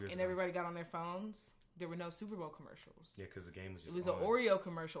everybody got on their phones, there were no Super Bowl commercials. Yeah, because the game was just It was an Oreo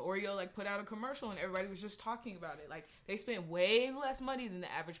commercial. Oreo, like, put out a commercial, and everybody was just talking about it. Like, they spent way less money than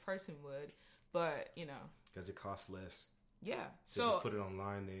the average person would, but, you know. Because it costs less. Yeah. So just put it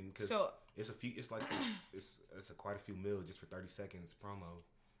online, and because it's quite a few mil just for 30 seconds promo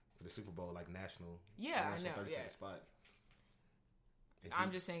for the Super Bowl, like national. Yeah, I know. 30-second spot.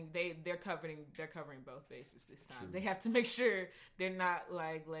 I'm just saying they're covering both bases this time. True. They have to make sure they're not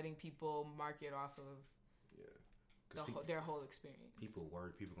like letting people market off of their whole experience. People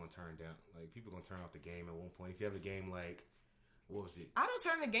worried people gonna turn down, like people gonna turn off the game at one point. If you have a game like, what was it? I don't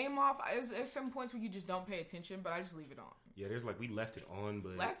turn the game off. There's some points where you just don't pay attention, but I just leave it on. Yeah, there's like we left it on,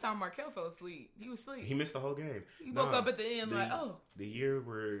 but last time Markel fell asleep, he was asleep. He missed the whole game. He woke up at the end the year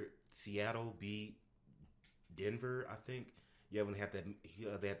where Seattle beat Denver, I think. Yeah, when they had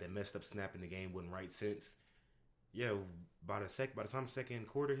that messed up snap in the game, wasn't right since. Yeah, by the time the second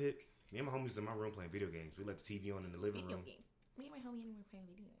quarter hit, me and my homies in my room playing video games. We left the TV on in the living room. Me and my homie were playing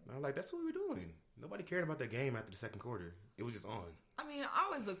video games. I was like, that's what we were doing. Nobody cared about that game after the second quarter. It was just on. I mean, I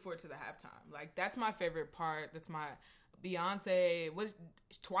always look forward to the halftime. Like, that's my favorite part. That's my Beyonce.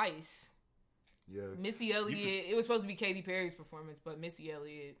 Twice. Yeah. Missy Elliott. It was supposed to be Katy Perry's performance, but Missy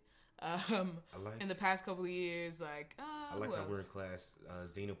Elliott. In the past couple of years, I like how we're in class.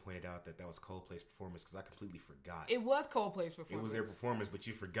 Zena pointed out that was Coldplay's performance because I completely forgot. It was Coldplay's performance. It was their performance, but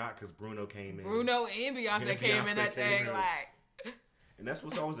you forgot because Bruno came in. Bruno and Beyonce came in that thing. And that's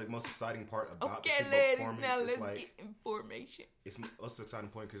what's always the most exciting part about the Super Bowl performance. Now let's get information. It's the exciting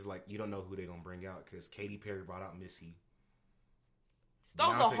point because you don't know who they're gonna bring out because Katy Perry brought out Missy.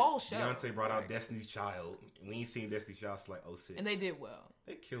 Stole the whole show. Beyonce brought out Destiny's Child. We ain't seen Destiny's Child since like 06. And they did well.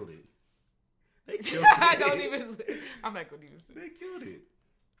 They killed it. I'm not gonna even say. They killed it.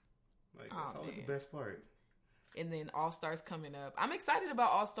 That's always the best part. And then All Stars coming up. I'm excited about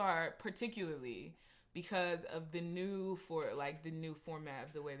All Star particularly because of the new format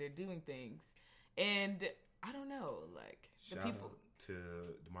of the way they're doing things. And I don't know, Shout out to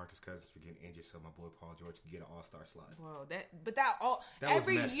DeMarcus Cousins for getting injured, so my boy Paul George can get an All-Star slot. Whoa,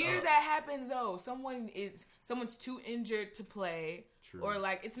 every year that happens though. Someone's too injured to play. True. Or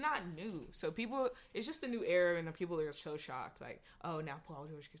it's not new. So it's just a new era, and the people are so shocked. Now Paul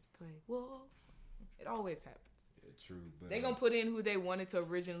George gets to play. Whoa, it always happens. Yeah, true. But they're gonna put in who they wanted to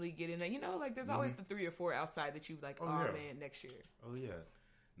originally get in there. There's always the 3 or 4 outside that you man, next year. Oh yeah,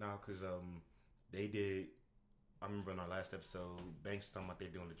 because they did. I remember in our last episode, Banks was talking about they're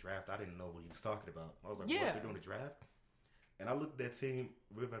doing the draft. I didn't know what he was talking about. I was like, what? They're doing the draft? And I looked at that team.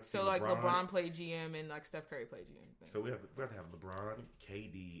 We're about to see LeBron played GM and Steph Curry played GM. So we have to have LeBron,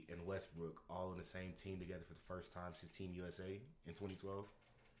 KD, and Westbrook all in the same team together for the first time since Team USA in 2012.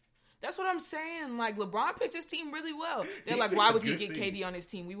 That's what I'm saying. LeBron picks his team really well. They're why would he get KD on his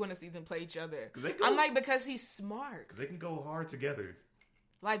team? We want to see them play each other. I'm because he's smart. Because they can go hard together.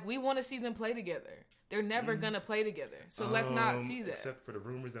 We want to see them play together. They're never going to play together. So let's not see that. Except for the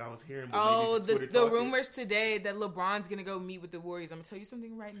rumors that I was hearing. The rumors today that LeBron's going to go meet with the Warriors. I'm going to tell you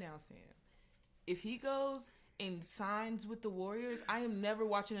something right now, Sam. If he goes and signs with the Warriors, I am never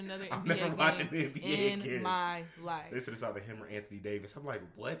watching another NBA game in my life. They said it's either him or Anthony Davis. I'm like,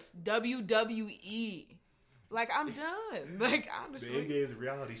 what? WWE. I'm done. Honestly. The NBA is a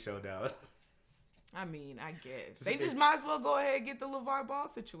reality show now. I mean, I guess. They just might as well go ahead and get the LeVar Ball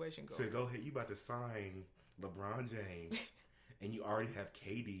situation going. So go ahead. You about to sign LeBron James, and you already have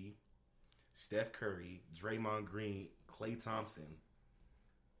KD, Steph Curry, Draymond Green, Klay Thompson,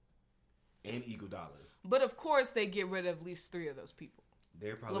 and Iguodala. But of course, they get rid of at least 3 of those people.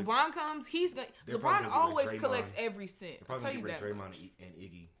 LeBron comes, he's going. LeBron always collects every cent. I'll tell you that. Draymond and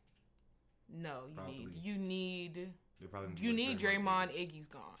Iggy. No, you need Draymond. Iggy's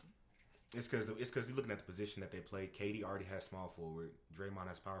gone. It's because you're looking at the position that they play. KD already has small forward. Draymond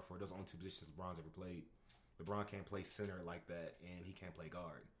has power forward. Those are the only 2 positions LeBron's ever played. LeBron can't play center like that, and he can't play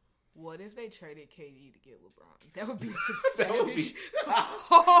guard. What if they traded KD to get LeBron? That would be some savage.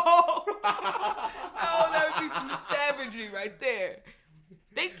 Oh, that would be some savagery right there.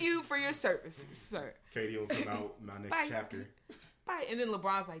 Thank you for your services, sir. KD will come out my next chapter. Bye. And then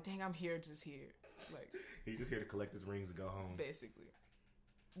LeBron's like, dang, just here. He's just here to collect his rings and go home. Basically.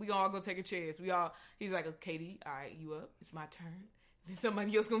 We all go take a chance. He's like, KD, all right, you up. It's my turn. Then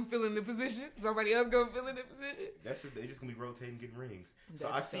somebody else gonna fill in the position. Somebody else gonna fill in the position. They just gonna be rotating, getting rings. So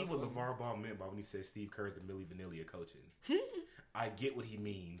I see what LeVar Ball meant by when he said Steve Kerr's the Milli Vanilli of coaching. I get what he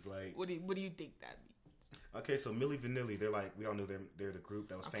means. What do you think that means? Okay, so Milli Vanilli, we all know they're the group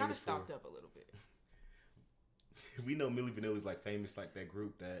that was famous. Kind of stopped up a little bit. We know Milli Vanilli's famous that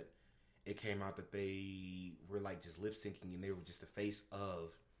group that it came out that they were just lip syncing and they were just the face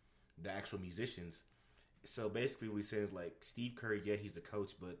of the actual musicians. So basically, what he's saying is like Steve Curry, yeah, he's the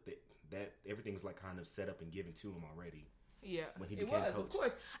coach, but that everything's like kind of set up and given to him already. Yeah, when he became coach, of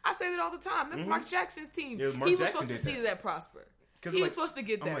course. I say that all the time. That's Mark Jackson's team. Yeah, he was supposed to see that prosper. He was supposed to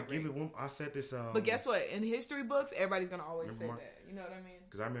get that. I'm like, give it one. I said this. But guess what? In history books, everybody's gonna always say that. You know what I mean?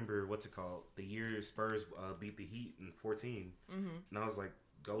 Because I remember what's it called? The year Spurs beat the Heat in 14, and I was like,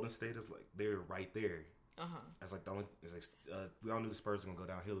 Golden State is like they're right there. That's like the only. It's like we all knew the Spurs were gonna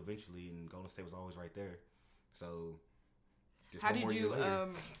go downhill eventually, and Golden State was always right there. So, how did you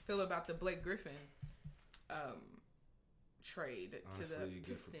feel about the Blake Griffin trade honestly, to the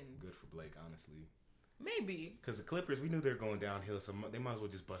Pistons? Good for Blake, honestly. Maybe because the Clippers, we knew they were going downhill, so they might as well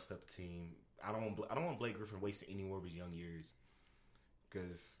just bust up the team. I don't want Blake Griffin wasting any more of his young years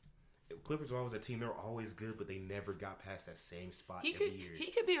because Clippers were always a team. They were always good, but they never got past that same spot every year.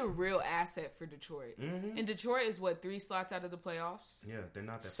 He could be a real asset for Detroit. And Detroit is 3 slots out of the playoffs. Yeah, they're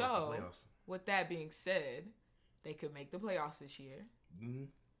not that far from the playoffs. With that being said, they could make the playoffs this year.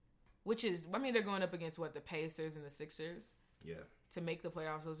 Which is, I mean, they're going up against the Pacers and the Sixers. Yeah. To make the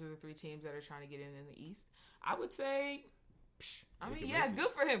playoffs, those are the 3 teams that are trying to get in the East. I would say, good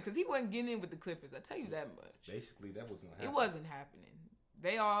for him because he wasn't getting in with the Clippers. I tell you that much. Basically, that wasn't happening. It wasn't happening.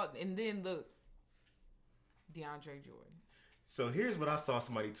 And then look, DeAndre Jordan. So here's what I saw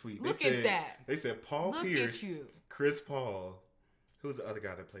somebody tweet. Look at that. They said Paul Pierce, Chris Paul. Who's the other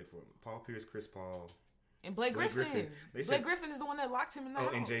guy that played for him? Paul Pierce, Chris Paul. And Blake Griffin. Blake Griffin is the one that locked him in the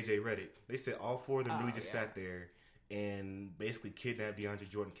house. And JJ Redick. They said all 4 of them really just sat there and basically kidnapped DeAndre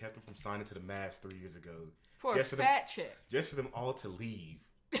Jordan, kept him from signing to the Mavs 3 years ago. For a fat check. Just for them all to leave.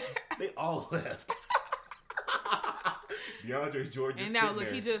 They all left. DeAndre Jordan just and now look,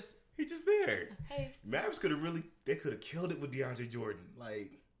 there. he just there. Hey. Mavs could have killed it with DeAndre Jordan.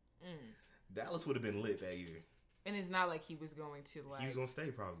 Like, Dallas would have been lit that year. And it's not like he was going to he was going to stay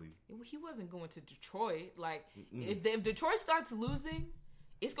probably. He wasn't going to Detroit. Like, if Detroit starts losing,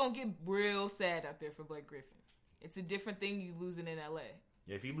 it's going to get real sad out there for Blake Griffin. It's a different thing you losing in LA.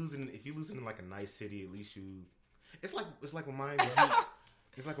 Yeah, if you losing in like a nice city, at least you. It's like when Miami Heat.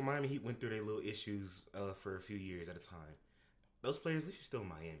 It's like when Miami Heat went through their little issues for a few years at a time. Those players, at least you're still in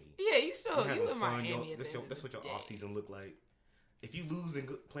Miami. Yeah, you in Miami. That's what your off season look like. If you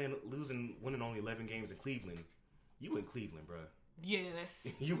winning only 11 games in Cleveland, you in Cleveland, bro. Yeah,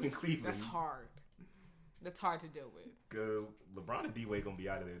 that's you in Cleveland. That's hard. That's hard to deal with. LeBron and D-Wade gonna be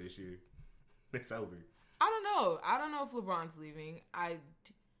out of there this year. It's over. I don't know if LeBron's leaving. I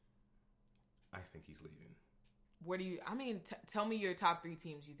think he's leaving. Where do you? I mean, tell me your top 3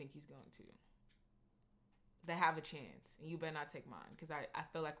 teams you think he's going to. That have a chance, and you better not take mine because I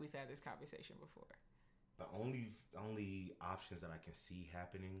feel like we've had this conversation before. The only options that I can see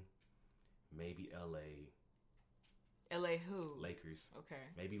happening, maybe LA. LA who? Lakers. Okay.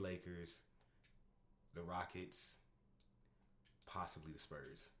 Maybe Lakers. The Rockets. Possibly the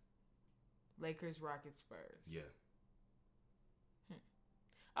Spurs. Lakers, Rockets, Spurs. Yeah.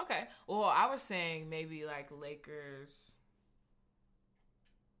 Okay. Well, I was saying maybe like Lakers.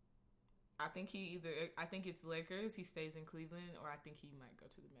 I think it's Lakers. He stays in Cleveland, or I think he might go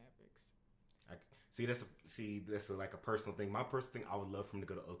to the Mavericks. That's like a personal thing. My personal thing, I would love for him to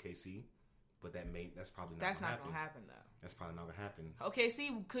go to OKC, but that's probably not. That's not gonna happen though. That's probably not gonna happen.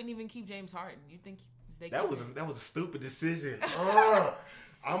 OKC couldn't even keep James Harden. You think that was a stupid decision?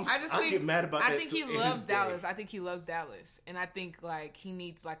 I get mad about that. I think he loves Dallas. I think he loves Dallas, and I think like he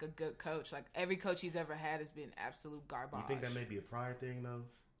needs like a good coach. Like every coach he's ever had has been absolute garbage. You think that may be a pride thing though?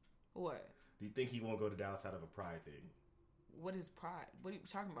 What? Do you think he won't go to Dallas out of a pride thing? What is pride? What are you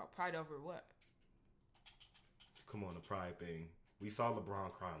talking about? Pride over what? Come on, the pride thing. We saw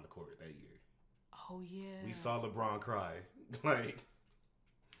LeBron cry on the court that year. Oh yeah. We saw LeBron cry. Like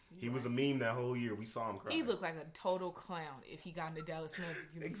he was a meme that whole year. We saw him cry. He looked like a total clown if he got into Dallas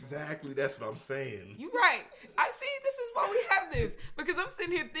Mavericks. Exactly. That's what I'm saying. You're right. I see. This is why we have this because I'm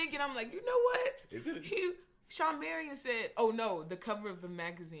sitting here thinking. I'm like, you know what? Is it? Sean Marion said, "Oh no, the cover of the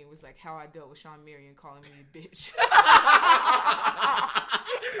magazine was like how I dealt with Sean Marion calling me a bitch."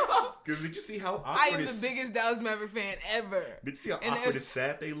 Because did you see how awkward? I am the biggest Dallas Maverick fan ever. Did you see how awkward and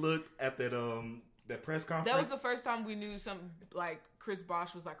sad they looked at that press conference? That was the first time we knew something like Chris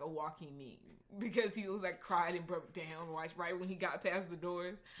Bosh was like a walking meme because he was like cried and broke down right when he got past the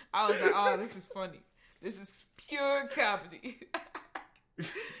doors. I was like, "Oh, this is funny. This is pure comedy."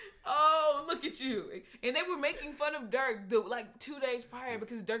 Oh, look at you. And they were making fun of Dirk like 2 days prior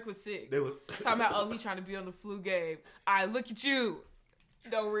because Dirk was sick. They was talking about, he's trying to be on the flu game. Look at you.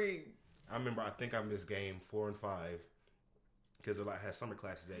 Don't ring. I remember, I think I missed game 4 and 5 because I had summer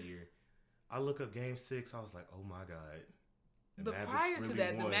classes that year. I look up game 6. I was like, oh my God. But prior to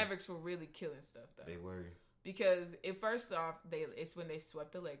that, the Mavericks were really killing stuff, though. They were. Because first off, it's when they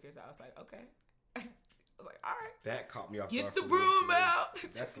swept the Lakers. I was like, okay. I was like, all right. That caught me off guard. Get the broom out.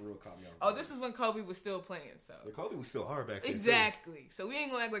 That for real caught me off guard. Oh, this is when Kobe was still playing, so. But Kobe was still hard back then. Exactly. So we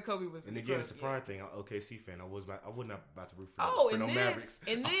ain't gonna act like Kobe was and again, it's a pride thing. I'm an OKC fan. I wasn't about to root for no Mavericks.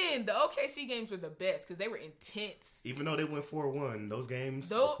 And then the OKC games were the best because they were intense. Even though they went 4-1, those games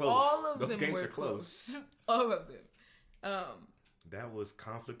were close. All of them were close. All of them. That was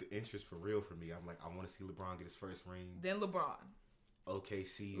conflict of interest for real for me. I'm like, I want to see LeBron get his first ring. Then LeBron.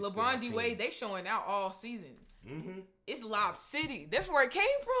 OKC. LeBron D-Wade, they showing out all season. Mm-hmm. It's Lob City. That's where it came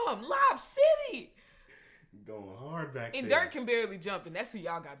from. Lob City. Going hard back there. And Dirk can barely jump, and that's who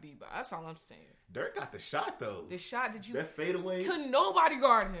y'all got beat by. That's all I'm saying. Dirk got the shot, though. The shot that you... That fadeaway. Couldn't nobody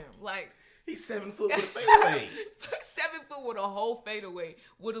guard him. Like... He's 7 foot with a fadeaway. 7 foot with a whole fadeaway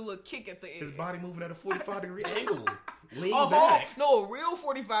with a little kick at the end. His body moving at a 45-degree angle. Lean back. No, a real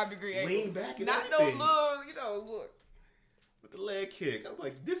 45-degree angle. Lean back and not everything. No little, look. With the leg kick. I'm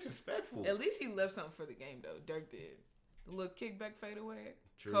like, disrespectful. At least he left something for the game, though. Dirk did. The little kickback fadeaway.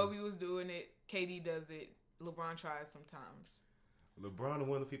 True. Kobe was doing it. KD does it. LeBron tries sometimes. LeBron is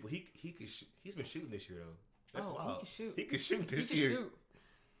one of the people, he's been shooting this year, though. That's wild. He can shoot. He can shoot this year. Shoot.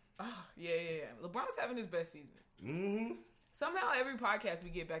 Oh, yeah. LeBron's having his best season. Mm-hmm. Somehow every podcast we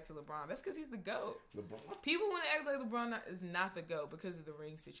get back to LeBron. That's because he's the GOAT. LeBron. People want to act like LeBron is not the GOAT because of the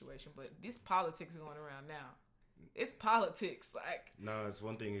ring situation, but this politics going around now. It's politics. Like, no, it's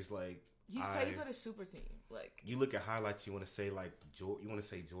one thing is like he put a super team. Like, you look at highlights, you want to say like you want to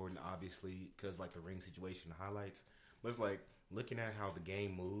say Jordan, obviously, because like the ring situation highlights. But it's like looking at how the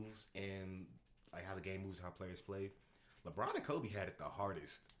game moves and like how the game moves, how players play. LeBron and Kobe had it the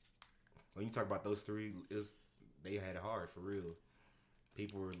hardest. When you talk about those three, they had it hard for real.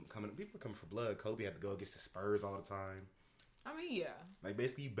 People were coming for blood. Kobe had to go against the Spurs all the time. I mean, yeah. Like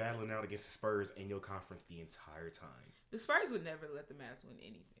basically you battling out against the Spurs in your conference the entire time. The Spurs would never let the Mavs win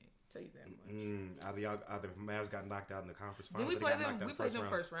anything. Tell you that much. Either Mavs got knocked out in the conference finals. Then we played them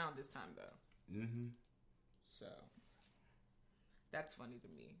first round this time though. Mm-hmm. So that's funny to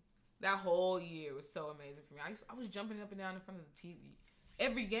me. That whole year was so amazing for me. I was jumping up and down in front of the TV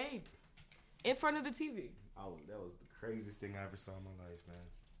every game. In front of the TV. Oh, that was the craziest thing I ever saw in my life, man.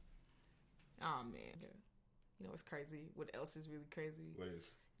 Oh, man. You know what's crazy? What else is really crazy? What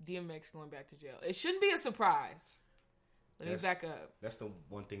is? DMX going back to jail. It shouldn't be a surprise. Let me back up. That's the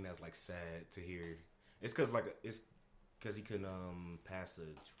one thing that's, like, sad to hear. It's because he couldn't pass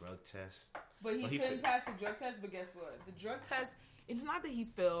a drug test. But he couldn't pass the drug test, but guess what? The drug test... It's not that he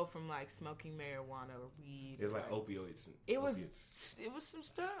fell from like smoking marijuana or weed. It's like opioids. It was some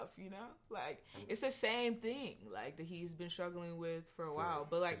stuff, you know. Like it's the same thing, like that he's been struggling with for a while.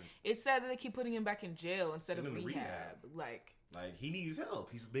 But like it's sad that they keep putting him back in jail instead of rehab. Like he needs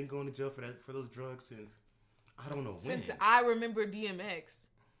help. He's been going to jail for those drugs since I don't know when. Since I remember DMX.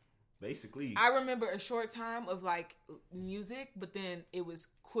 Basically, I remember a short time of like music, but then it was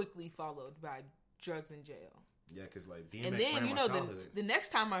quickly followed by drugs in jail. Yeah, because like DMX and then you know the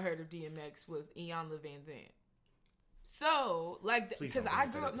next time I heard of DMX was Iyanla Vanzant. So like because I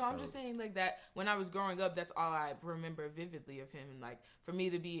grew up. No, I'm just saying like that. When I was growing up, that's all I remember vividly of him. And like for me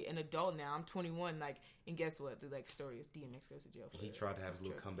to be an adult now, I'm 21. Like and guess what? The like story is DMX goes to jail. He tried to have his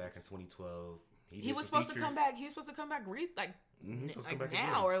little comeback in 2012. He was supposed to come back. He was supposed to come back like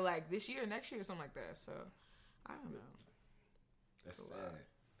now or like this year, next year, or something like that. So I don't know. That's sad.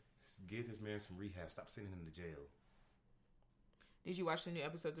 Give this man some rehab. Stop sending him to jail. Did you watch the new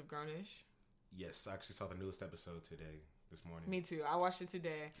episodes of Grownish? Yes, I actually saw the newest episode this morning. Me too. I watched it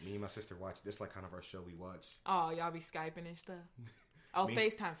today. Me and my sister watched. This like kind of our show we watch. Oh, y'all be Skyping and stuff? Oh,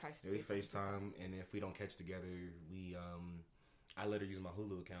 FaceTime. Yeah, we FaceTime, and if we don't catch together, we I let her use my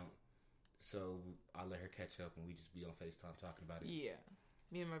Hulu account. So I let her catch up, and we just be on FaceTime talking about it. Yeah.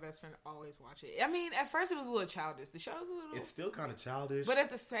 Me and my best friend always watch it. I mean, at first it was a little childish. The show's a little... It's still kind of childish. But at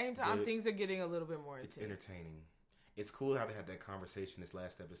the same time, things are getting a little bit more intense. It's entertaining. It's cool how they had that conversation this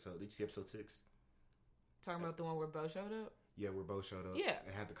last episode. Did you see episode 6? Talking about the one where Bo showed up? Yeah, where Bo showed up. Yeah.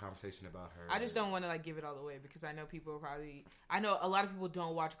 And had the conversation about her. I just don't want to like give it all away because I know people I know a lot of people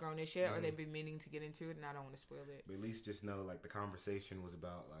don't watch Grownish yet or they've been meaning to get into it and I don't want to spoil it. But at least just know like the conversation was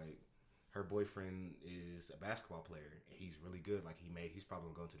about like her boyfriend is a basketball player. And he's really good. Like he's probably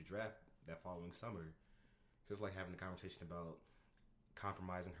going to go to the draft that following summer. Just like having a conversation about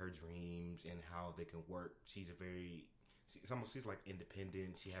compromising her dreams and how they can work. She's like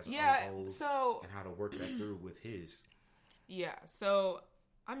independent. She has her own goals and how to work that through with his. Yeah. So,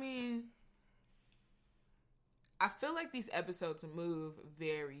 I mean, I feel like these episodes move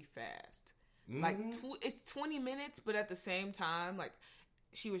very fast. Mm-hmm. Like, it's 20 minutes, but at the same time, like,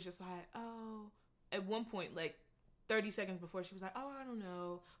 she was just like, oh, at one point, like, 30 seconds before, she was like, oh, I don't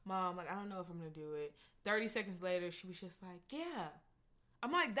know, Mom, like, I don't know if I'm gonna do it. 30 seconds later, she was just like, yeah.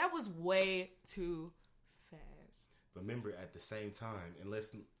 I'm like, that was way too fast. But remember, at the same time,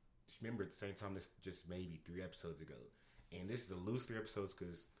 this just maybe 3 episodes ago. And this is a loose 3 episodes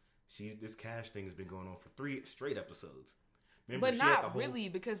because this cash thing has been going on for 3 straight episodes. Remember, but not really,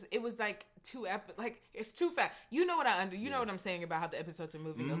 because it was like it's too fast. You know what know what I'm saying about how the episodes are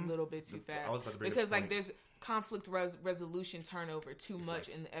moving a little bit too fast. I was about to bring because like there's conflict resolution turnover too much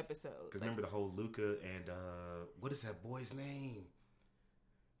in the episode. Because remember the whole Luca and what is that boy's name?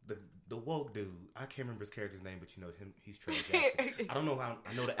 The woke dude. I can't remember his character's name, but you know him. He's Trey Jackson. I don't know how.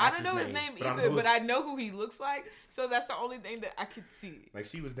 I know the actor's I don't know his name either, but I know who he looks like. So that's the only thing that I could see. Like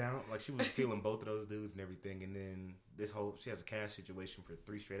she was down, like she was feeling both of those dudes and everything, and then she has a cash situation for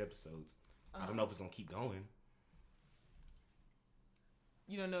 3 straight episodes. I don't know if it's gonna keep going.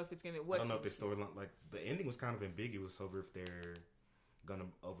 You don't know if it's gonna. I don't know if their storyline, like the ending was kind of ambiguous over if they're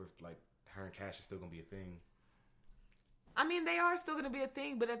like her and Cash is still gonna be a thing. I mean, they are still going to be a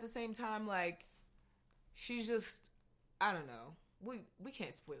thing, but at the same time, like, she's just, I don't know. We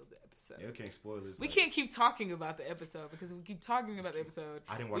can't spoil the episode. Yeah, we can't spoil this. We can't keep talking about the episode, because if we keep talking about the episode,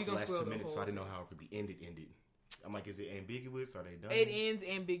 I didn't watch the last 2 minutes, so I didn't know how it really ended. I'm like, is it ambiguous? Are they done? It ends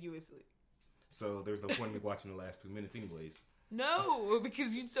ambiguously. So there's no point in me watching the last 2 minutes anyways. No,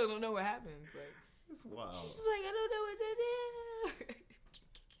 because you still don't know what happens. Like, it's wild. She's just like, I don't know what to do.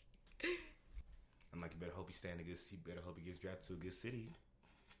 I'm like, you better hope he better hope he gets drafted to a good city.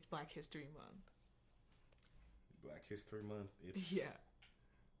 It's Black History Month. Black History Month. It's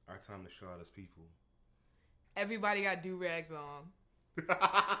our time to show out as people. Everybody got do-rags on.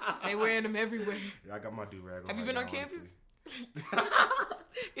 They wearing them everywhere. Yeah, I got my do-rag on. Have you been on campus?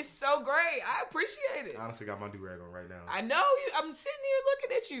 It's so great. I appreciate it. I honestly got my do-rag on right now. I know. I'm sitting here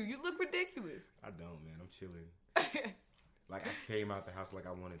looking at you. You look ridiculous. I don't, man. I'm chilling. Like, I came out the house like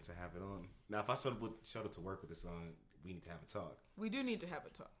I wanted to have it on. Now, if I showed up to work with this on, we need to have a talk. We do need to have a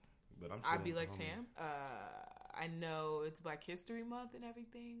talk. But I'd be like, Sam, I know it's Black History Month and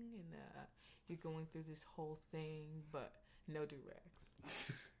everything, and you're going through this whole thing, but no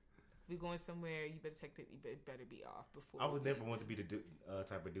do-rags. If we're going somewhere, you better be off before. I would never want to be the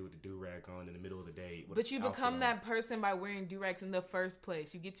type of dude with the do-rag on in the middle of the day. But you become that person by wearing do-rags in the first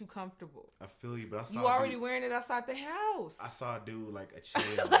place. You get too comfortable. I feel you, but I saw you already wearing it outside the house. I saw a dude like a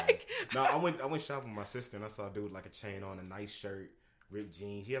chain on. No, I went shopping with my sister, and I saw a dude with like a chain on, a nice shirt, ripped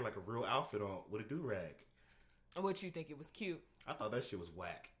jeans. He had like a real outfit on with a do-rag. What you think? It was cute? I thought that shit was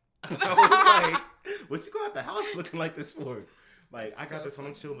whack. I was like, what you go out the house looking like this for? Like, I got this when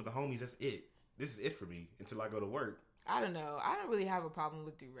I'm chilling with the homies. That's it. This is it for me until I go to work. I don't know. I don't really have a problem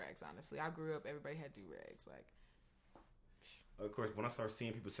with do-rags, honestly. I grew up, everybody had do-rags. Like, of course, when I start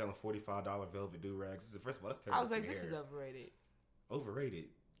seeing people selling $45 velvet do-rags, first of all, that's terrible. I was like, this is overrated. Overrated?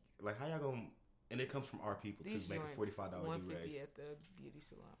 Like, how y'all gonna... And it comes from our people, too, making $45 do-rags. $150 at the beauty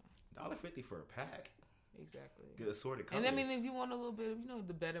salon. $1.50 for a pack. Exactly. Get assorted colors. And I mean, if you want a little bit of,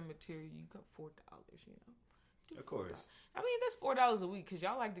 the better material, you got $4, Of course. I mean, that's $4 a week, because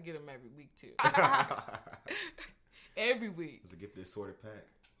y'all like to get them every week, too. Every week. To get the assorted pack.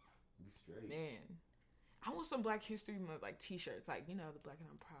 You straight. Man. I want some Black History Month, like, t-shirts, like, the Black and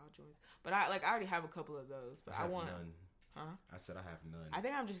I'm Proud joints. But I already have a couple of those, but I want... none. Huh? I said I have none. I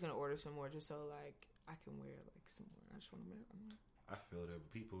think I'm just going to order some more, just so, like, I can wear, like, some more. I just want to wear them. I feel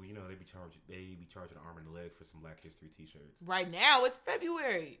that people, they be charging an arm and a leg for some Black History t-shirts. Right now, it's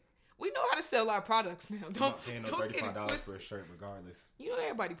February. We know how to sell our products now. Don't paying no $35 for a shirt regardless.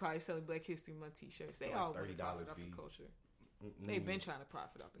 Everybody probably selling Black History Month t-shirts. They all $30 profit off the culture. They've been trying to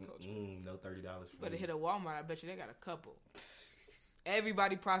profit off the culture. No $30 for But to hit a Walmart, I bet you they got a couple.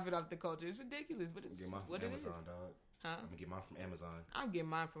 Everybody profit off the culture. It's ridiculous, but it's what Amazon, it is. Dog. Huh? I'm gonna get mine from Amazon. I'm getting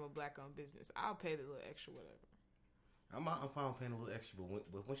mine from a Black-owned business. I'll pay the little extra whatever. I'm fine with paying a little extra,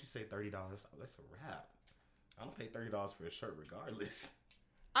 but once you say $30, that's a wrap. I don't pay $30 for a shirt regardless.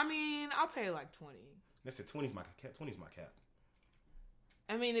 I mean, I'll pay like $20. Listen, 20's my cap.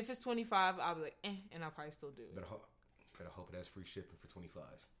 I mean, if it's $25, I'll be like, and I'll probably still do it. Better hope it has free shipping for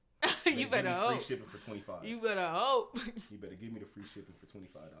 $25. You better hope. Free shipping for $25. You better hope. You better give me the free shipping for $25.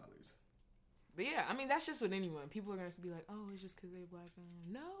 But yeah, I mean, that's just with anyone. People are going to be like, oh, it's just because they're Black.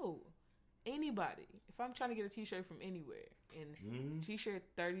 No. Anybody. If I'm trying to get a t-shirt from anywhere and t-shirt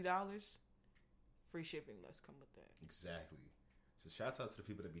 $30, free shipping must come with that. Exactly. So shout out to the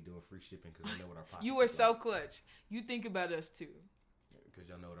people that be doing free shipping because they know what our pockets You were so clutch. You think about us too. Because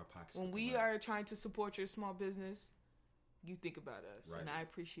y'all know what our pockets when we are trying to support your small business, you think about us. Right. And I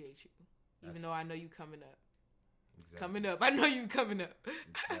appreciate you. Even though I know you coming up. Exactly. Coming up. I know you coming up.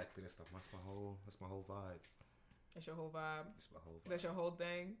 Exactly. That's my whole vibe. That's your whole vibe? That's my whole vibe. That's your whole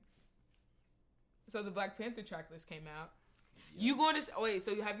thing? So the Black Panther track list came out. Yeah. You going to... Wait,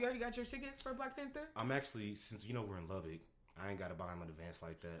 so have you already got your tickets for Black Panther? I'm actually... Since we're in Lubbock, I ain't got to buy them in advance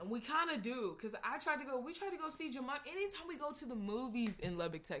like that. And we kind of do. Because we tried to go see Jumanji. Anytime we go to the movies in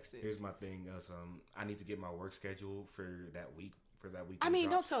Lubbock, Texas. Here's my thing. I need to get my work schedule for that week. I mean,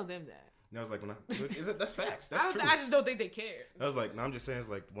 don't tell them that. And I was like, that's facts. That's true. I just don't think they care. I was like, no, I'm just saying, it's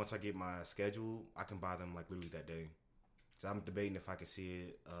like, once I get my schedule, I can buy them, like, literally that day. So I'm debating if I can see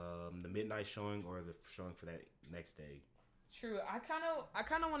it, the midnight showing or the showing for that next day. True. I kind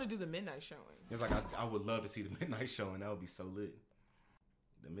of want to do the midnight showing. It's like, I would love to see the midnight showing. That would be so lit.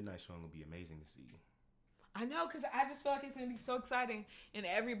 The midnight showing would be amazing to see. I know, because I just feel like it's going to be so exciting. And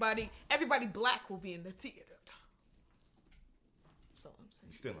everybody black will be in the theater. That's all I'm saying.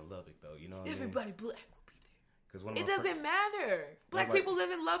 You're still in Lubbock, though. You know what everybody I mean? Black will be there. Because it doesn't matter. Black people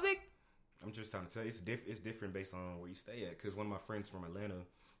live in Lubbock. I'm just trying to tell you, it's different based on where you stay at. Because one of my friends from Atlanta,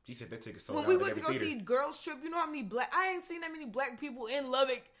 she said that ticket sold out. When we went to go see Girls Trip, you know how many I ain't seen that many black people in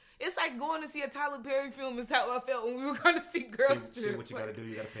Lubbock. It's like going to see a Tyler Perry film is how I felt when we were going to see Girls Trip. See what you got to do?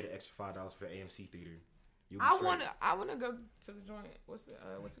 You got to pay the extra $5 for the AMC theater. I wanna go to the joint. What's it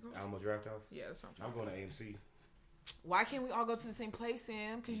called? Alamo Drafthouse. Yeah, that's what I'm going to AMC. Why can't we all go to the same place,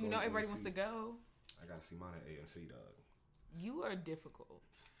 Sam? Because you know everybody wants to go. I gotta see mine at AMC, dog. You are difficult.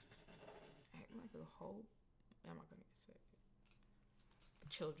 I'm not gonna say it. The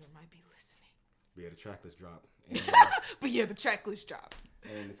children might be listening. But yeah, the track list dropped. The track list dropped.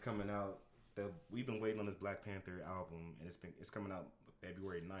 And it's coming out. We've been waiting on this Black Panther album, and it's coming out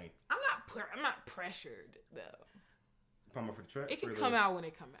February 9th. I'm not pressured though. For the track, it can come out when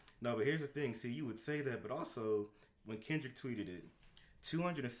it come out. No, but here's the thing. See, you would say that, but also when Kendrick tweeted it,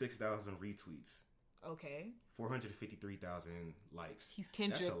 206,000 retweets. Okay. 453,000 likes. He's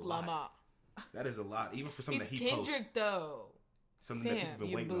Kendrick Lamar. That is a lot, even for something that he Kendrick, posts. Kendrick, though. Something that people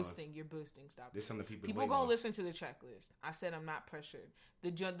been waiting on. You're boosting. Stop. There's something people gonna listen to the track list. I said I'm not pressured.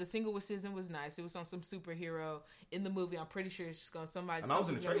 The single with SZA was nice. It was on some superhero in the movie. I'm pretty sure it's just going somebody. And I was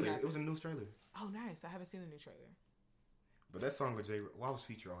in the trailer. It was in the news trailer. Oh, nice. I haven't seen the new trailer. But that song with Jay, why was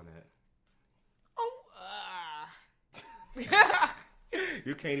Feature on that?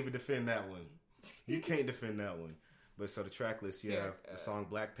 You can't even defend that one. You can't defend that one. But so the track list, you have the song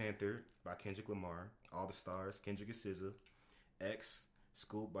Black Panther by Kendrick Lamar, All the Stars, Kendrick and SZA, X,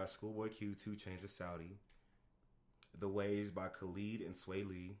 by Schoolboy Q, 2 Chainz and Saudi, The Ways by Khalid and Sway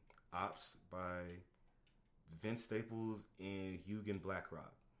Lee, Ops by Vince Staples and Hugo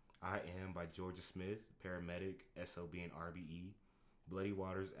Blackrock, I Am by Georgia Smith, Paramedic, SOB and RBE, Bloody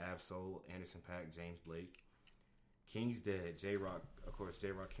Waters, Ab-Soul, Anderson .Paak, James Blake, King's Dead, J-Rock, of course,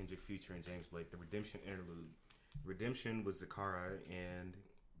 J-Rock, Kendrick Future, and James Blake, the Redemption interlude. Redemption was Zakara and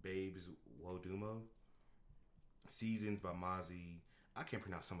Babes Wodumo. Seasons by Mozzie. I can't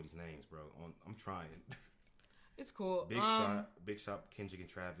pronounce some of these names, bro. I'm trying. It's cool. Big Shot, Kendrick and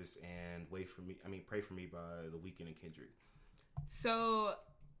Travis, and Pray For Me by The Weeknd and Kendrick. So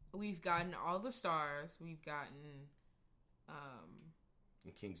we've gotten All the Stars. We've gotten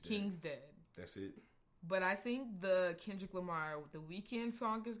and King's Dead. That's it. But I think the Kendrick Lamar, The Weeknd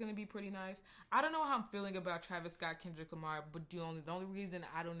song is going to be pretty nice. I don't know how I'm feeling about Travis Scott, Kendrick Lamar, but the only reason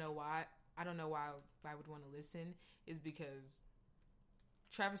I don't know why I would want to listen is because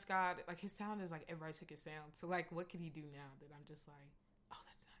Travis Scott, like, his sound is like everybody took his sound. So, like, what could he do now that I'm just like, oh,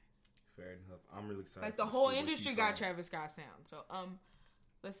 that's nice. Fair enough. I'm really excited. Like, the whole industry got Travis Scott sound. So,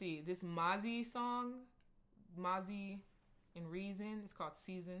 let's see. This Mozzie song, Mozzie and Reason, it's called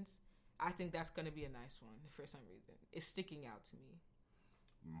Seasons. I think that's going to be a nice one for some reason. It's sticking out to me.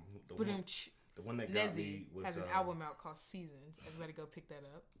 The one that got Nezzy me was... has an album out called Seasons. Everybody go pick that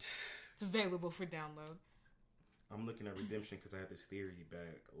up. It's available for download. I'm looking at Redemption because I had this theory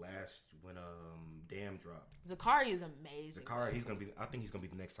back when Damn dropped. Zakari is amazing. Zakari, I think he's gonna be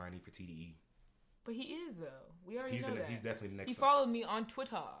the next signee for TDE. But he is though. We already know that. He's definitely the next. He followed me on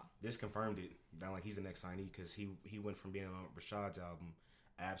Twitter. This confirmed it. Now, like, he's the next signee because he went from being on Rashad's album,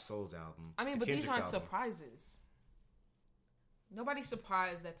 Ab-Soul's album. I mean, but these aren't surprises. Nobody's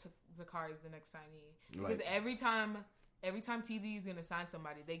surprised that Zakari is the next signee because every time TDE is gonna sign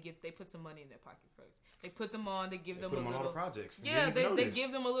somebody, they put some money in their pocket first. They put them on. They give them a little. All the projects. Yeah, they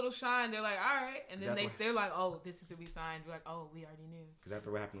give them a little shine. They're like, all right, and then they're like, oh, this is to be signed. We're like, oh, we already knew. Because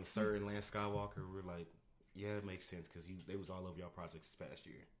after what happened with Sir and Lance Skywalker, we're like, yeah, it makes sense because they was all over y'all projects this past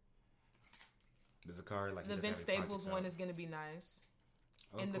year. The Zakari, like, the Vince Staples one is gonna be nice.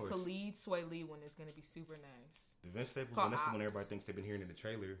 And the Khalid Sway Lee one is going to be super nice. The Vince Staples one, that's the one everybody thinks they've been hearing in the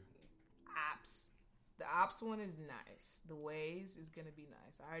trailer. Ops. The Ops one is nice. The Ways is gonna be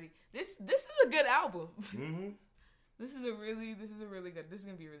nice. This is a good album. Mm-hmm. This is really good. This is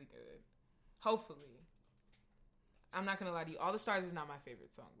gonna be really good. Hopefully. I'm not gonna lie to you. All the Stars is not my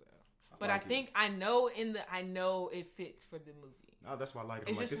favorite song though. But I know it fits for the movie. No, that's why I like it.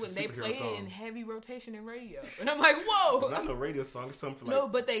 It's just when they play it in heavy rotation in radio. And I'm like, whoa! It's not no radio song. It's something like... No,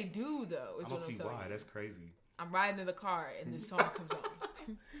 but they do, though. I don't see why. That's crazy. I'm riding in the car, and this song comes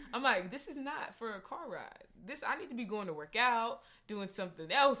on. I'm like, this is not for a car ride. I need to be going to work out, doing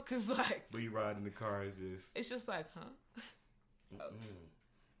something else, because, like... But you ride in the car is just... It's just like, huh? Oh.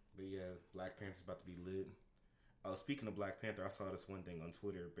 But yeah, Black Panther's about to be lit. Speaking of Black Panther, I saw this one thing on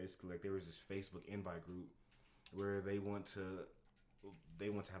Twitter. Basically, like, there was this Facebook invite group where they want to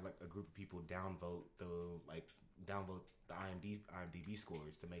have like a group of people downvote the IMDb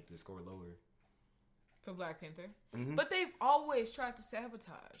scores to make the score lower for Black Panther. Mm-hmm. But they've always tried to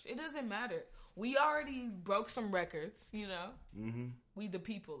sabotage. It doesn't matter. We already broke some records, you know. Mm-hmm. We the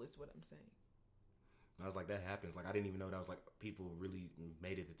people is what I'm saying. I was like, that happens. Like, I didn't even know that was like people really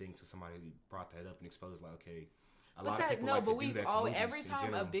made it the thing. So somebody brought that up and exposed like, okay, a lot of people like to do that to movies every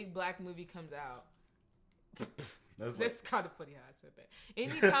time a big black movie comes out. That's kind of funny how I said that.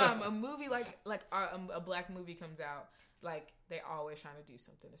 Anytime a movie like a black movie comes out, like they always trying to do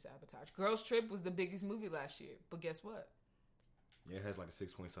something to sabotage. Girls Trip was the biggest movie last year, but guess what? Yeah, it has like a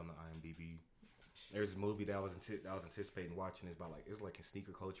 6 point something on IMDb. There's a movie that I was anticipating watching. It's about it's like in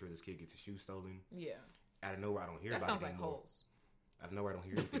sneaker culture. This kid gets his shoes stolen. Yeah. Out of nowhere, I don't hear that about it. That sounds like Holes. Out of nowhere, I don't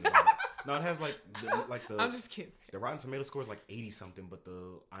hear anything about it. No, it has like the. I'm just kidding. The Rotten Tomato score is like 80 something, but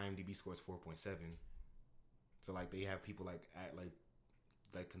the IMDb score is 4.7. So like they have people like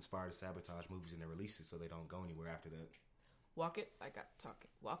conspire to sabotage movies in their releases so they don't go anywhere after that. Walk it like I talk it.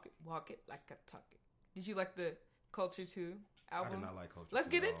 Walk it like I talk it. Did you like the Culture 2 album? I did not like Culture 2. Let's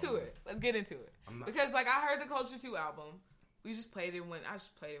get into it. Because like I heard the Culture 2 album. I just played it one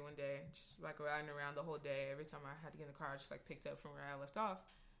day, just like riding around the whole day. Every time I had to get in the car, I just like picked up from where I left off.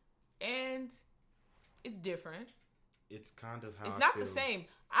 And it's different. It's kind of how it's not the same.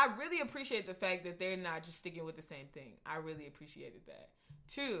 I really appreciate the fact that they're not just sticking with the same thing. I really appreciated that.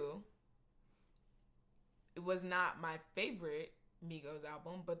 2, it was not my favorite Migos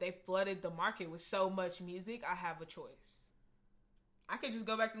album, but they flooded the market with so much music. I have a choice. I can just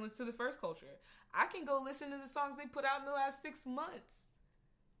go back and listen to the first Culture. I can go listen to the songs they put out in the last 6 months.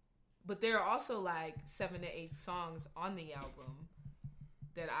 But there are also like 7 to 8 songs on the album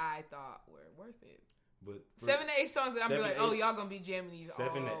that I thought were worth it. But 7 to 8 songs that I'm like, oh, y'all gonna be jamming these.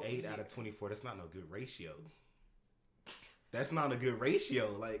 7 to 8 out of 24. That's not no good ratio. That's not a good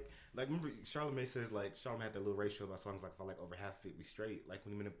ratio. Like remember Charlamagne says like Charlamagne had that little ratio about songs like if I like over half of it we straight. Like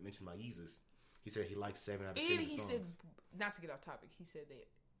when he mentioned my Yeezus, he said he likes 7 out of 10 songs. And he said, not to get off topic, he said that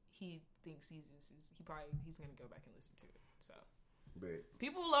he thinks Yeezus is he's gonna go back and listen to it. So, but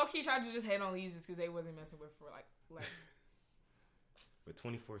people low key tried to just hate on Yeezus because they wasn't messing with for like. But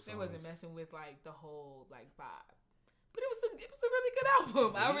 24 songs. They wasn't messing with like the whole like vibe. But it was a really good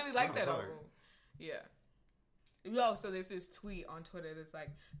album. I really like that album. Yeah. No, so there's this tweet on Twitter that's like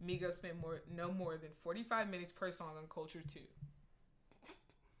Migos spent no more than 45 minutes per song on Culture 2.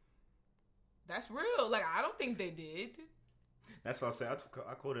 That's real. Like I don't think they did. That's what I said.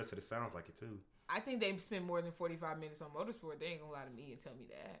 I quoted it, so it sounds like it too. I think they spent more than 45 minutes on Motorsport. They ain't gonna lie to me and tell me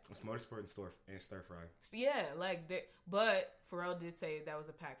that. It's Motorsport and Stir Fry. Yeah, like that. But Pharrell did say that was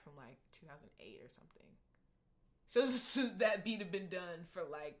a pack from like 2008 or something. So that beat have been done for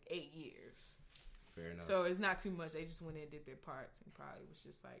like 8 years. Fair enough. So it's not too much. They just went in and did their parts and probably was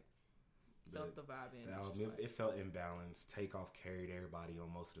just like felt the vibe in. It felt imbalanced. Takeoff carried everybody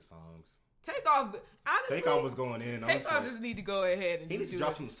on most of the songs. Takeoff, honestly, Takeoff was going in. Takeoff just need to go ahead and he needs to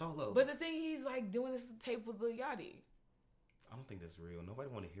drop some solo. But the thing he's like doing this tape with Lil Yachty. I don't think that's real. Nobody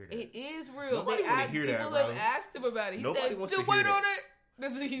want to hear that. It is real. Nobody want to hear that, bro. People have asked him about it. He Nobody said, wants to hear hear on that. it.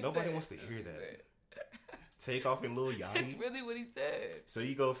 This is what he Nobody said. wants to hear that. Takeoff and Lil Yachty. That's really what he said. So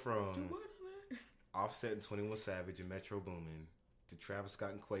you go from Offset and 21 Savage and Metro Boomin to Travis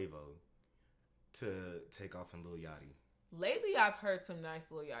Scott and Quavo to Takeoff and Lil Yachty. Lately, I've heard some nice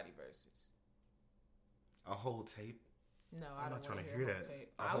Lil Yachty verses. A whole tape? No, I'm not trying to hear that.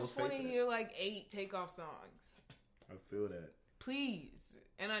 Tape. I just want to hear like 8 Takeoff songs. I feel that. Please.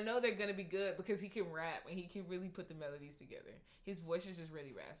 And I know they're going to be good because he can rap and he can really put the melodies together. His voice is just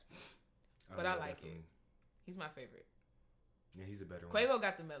really raspy. But I like it. He's my favorite. Yeah, he's a better one. Quavo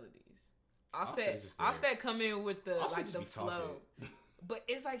got the melodies. Offset come in with the flow. But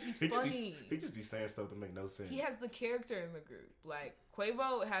it's like he's funny. He just be saying stuff that make no sense. He has the character in the group. Like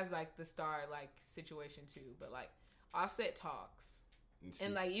Quavo has like the star like situation too, but like Offset talks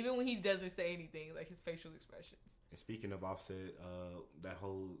And like even when he doesn't say anything, like his facial expressions. And speaking of Offset, that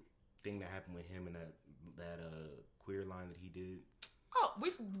whole thing that happened with him and that queer line that he did. Oh,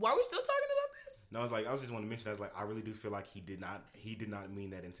 why are we still talking about this? No, I was just want to mention. I was like, I really do feel like he did not mean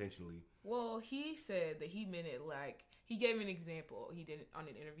that intentionally. Well, he said that he meant it like he gave an example. He did it on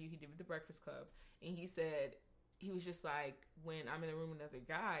an interview he did with the Breakfast Club, and he said he was just like, when I'm in a room with another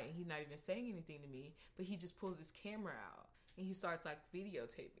guy and he's not even saying anything to me, but he just pulls his camera out and he starts like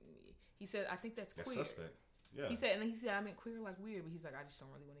videotaping me. He said, I think that's queer. Suspect. Yeah. He said I meant queer like weird, but he's like, I just don't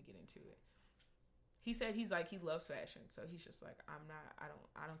really want to get into it. He said he's like, he loves fashion, so he's just like,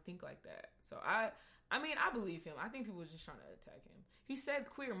 I don't think like that. So I mean, I believe him. I think people were just trying to attack him. He said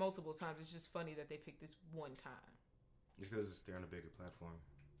queer multiple times. It's just funny that they picked this one time. It's because they're on a bigger platform.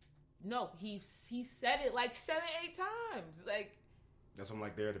 No, he said it like 7-8 times. Like that's why I'm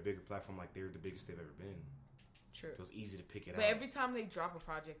like, they're the bigger platform. Like they're the biggest they've ever been. True. So it's easy to pick it out. But every time they drop a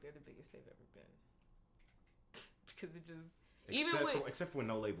project, they're the biggest they've ever been. Because it just except for when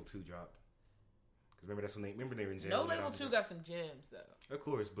No Label 2 dropped. Because remember they were in jail. No Label 2 got some gems though. Of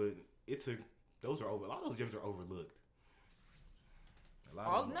course, but a lot of those gems are overlooked.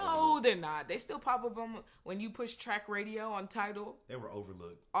 No, they're not. They still pop up when you push Track Radio on Tidal. They were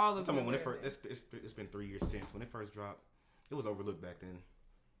overlooked. All of them. When it first, it's been 3 years since when it first dropped. It was overlooked back then.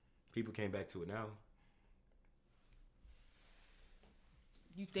 People came back to it now.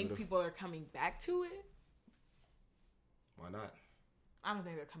 You think people are coming back to it? Why not? I don't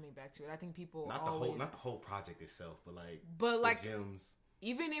think they're coming back to it. I think people not the whole project itself, but like gems.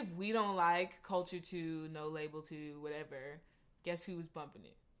 Even if we don't like Culture 2, No Label 2, whatever, guess who was bumping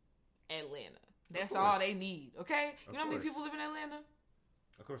it? Atlanta. That's all they need. Okay, you know how many people live in Atlanta?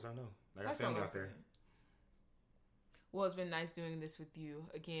 Of course, I know. I got family out there. Well, it's been nice doing this with you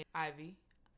again, Ivy.